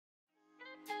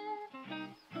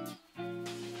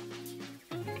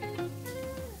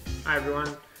Hi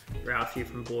everyone, Ralph here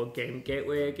from Board Game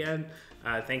Gateway again.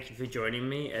 Thank you for joining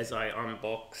me as I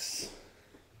unbox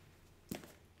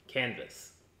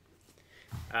Canvas.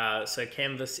 So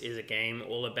Canvas is a game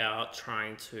all about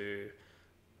trying to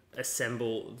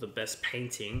assemble the best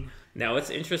painting. Now what's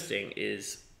interesting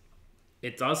is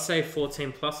it does say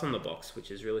 14 plus on the box, which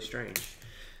is really strange.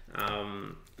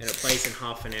 And it plays in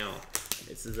half an hour.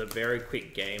 This is a very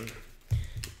quick game.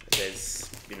 There's,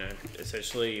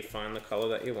 essentially you find the color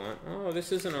that you want. Oh,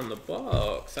 this isn't on the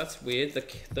box. That's weird.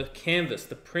 The canvas,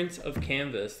 the print of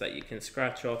canvas that you can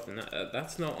scratch off, and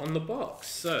that's not on the box.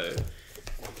 So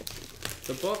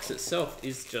the box itself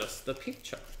is just the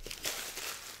picture.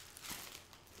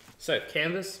 So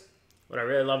Canvas, what I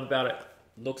really love about it,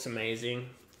 looks amazing.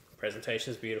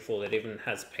 Presentation is beautiful. It even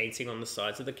has painting on the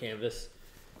sides of the canvas,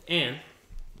 and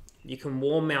you can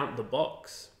wall mount the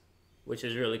box, which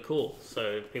is really cool,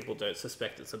 so people don't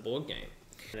suspect it's a board game.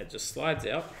 And it just slides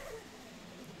out.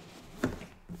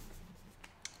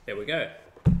 There we go.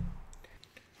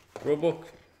 Rulebook,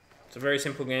 it's a very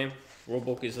simple game.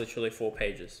 Rulebook is literally 4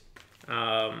 pages.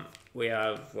 We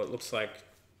have what looks like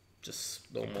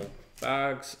just normal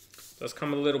bags. It does come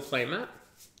with a little play mat.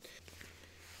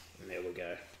 And there we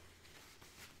go.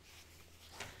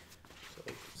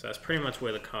 So that's pretty much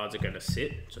where the cards are going to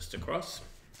sit, just across.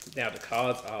 Now the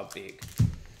cards are big.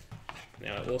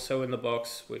 Now also in the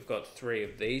box we've got 3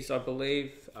 of these, I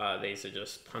believe. These are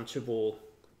just punchable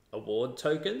award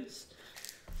tokens.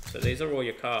 So these are all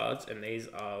your cards, and these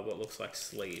are what looks like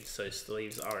sleeves. So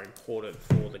sleeves are important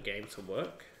for the game to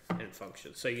work and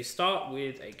function. So you start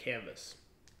with a canvas.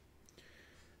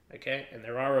 Okay, and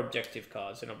there are objective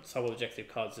cards, and some objective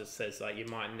cards it says that you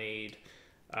might need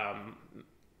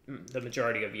the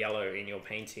majority of yellow in your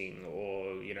painting,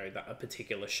 or a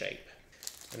particular shape.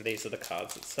 And these are the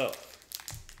cards itself.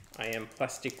 I am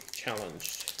plastic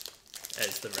challenged,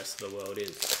 as the rest of the world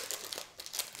is.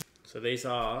 So these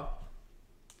are,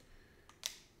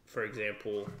 for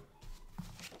example,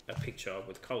 a picture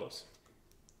with colors.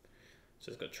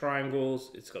 So it's got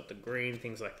triangles, it's got the green,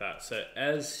 things like that. So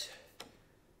as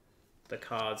the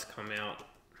cards come out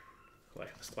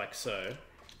like so,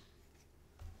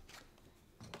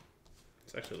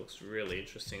 it actually looks really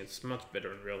interesting. It's much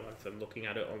better in real life than looking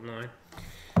at it online.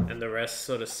 And the rest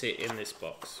sort of sit in this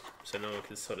box, so no one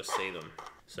can sort of see them.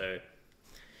 So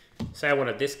say I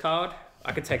wanted this card,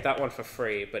 I could take that one for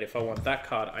free, but if I want that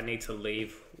card, I need to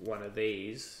leave one of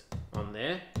these on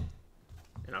there,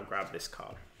 and I'll grab this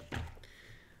card.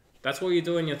 That's what you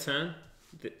do in your turn.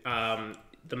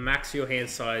 The max your hand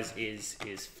size is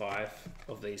 5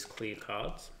 of these clear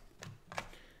cards.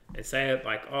 And say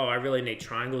like, oh, I really need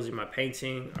triangles in my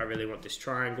painting. I really want this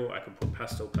triangle. I can put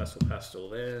pastel, pastel, pastel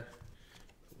there.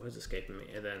 What is escaping me?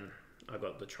 And then I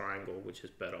got the triangle, which is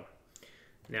better.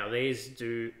 Now these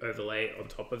do overlay on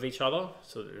top of each other.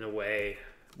 So in a way,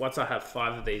 once I have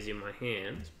 5 of these in my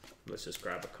hand, let's just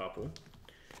grab a couple.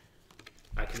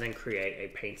 I can then create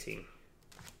a painting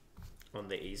on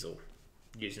the easel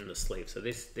using the sleeve. So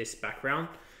this background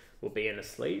will be in a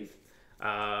sleeve.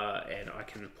 And I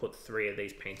can put 3 of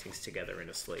these paintings together in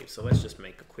a sleeve. So let's just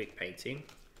make a quick painting.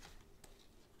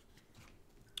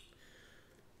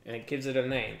 And it gives it a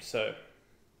name. So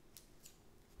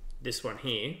this one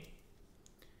here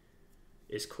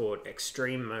is called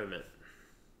Extreme Moment.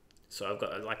 So I've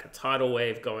got like a tidal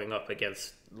wave going up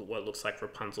against what looks like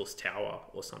Rapunzel's tower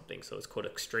or something. So it's called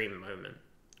Extreme Moment,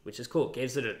 which is cool. It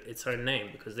gives it its own name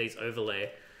because these overlay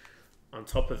on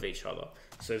top of each other.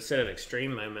 So instead of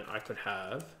Extreme Moment, I could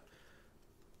have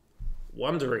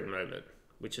Wandering Moment,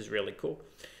 which is really cool.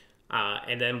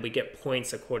 And then we get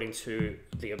points according to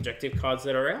the objective cards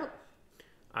that are out,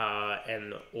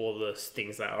 and all the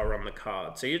things that are on the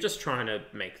card. So you're just trying to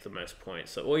make the most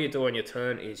points. So all you do on your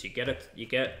turn is you get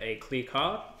a clear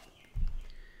card,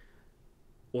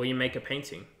 or you make a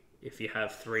painting. If you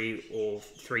have 3 or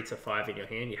 3 to 5 in your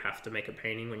hand, you have to make a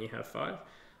painting when you have 5.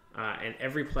 And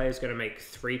every player is going to make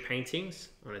 3 paintings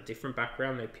on a different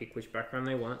background. They pick which background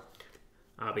they want.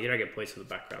 But you don't get points for the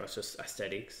background. It's just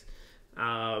aesthetics.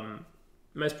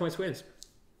 Most points wins.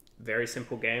 Very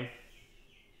simple game.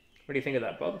 What do you think of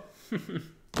that, Bob?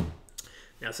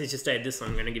 Now, since you stayed this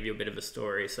long, I'm going to give you a bit of a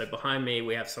story. So behind me,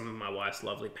 we have some of my wife's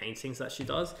lovely paintings that she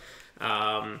does.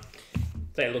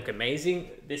 They look amazing.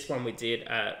 This one we did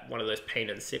at one of those paint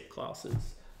and sip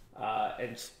classes.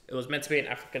 And it was meant to be an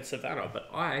African savannah, but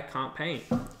I can't paint.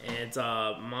 And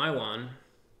my one,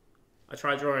 I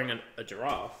tried drawing a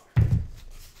giraffe.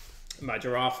 My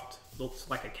giraffe looks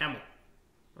like a camel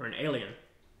or an alien.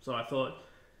 So I thought,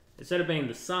 instead of being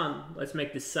the sun, let's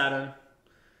make this Saturn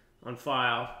on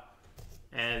fire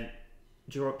and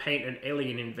paint an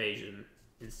alien invasion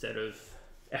instead of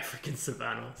African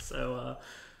savanna. So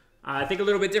I think a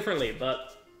little bit differently,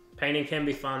 but painting can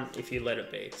be fun if you let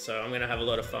it be. So I'm going to have a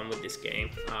lot of fun with this game.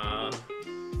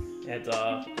 And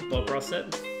Bob Ross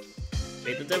said,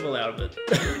 beat the devil out of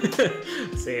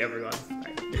it. See you, everyone.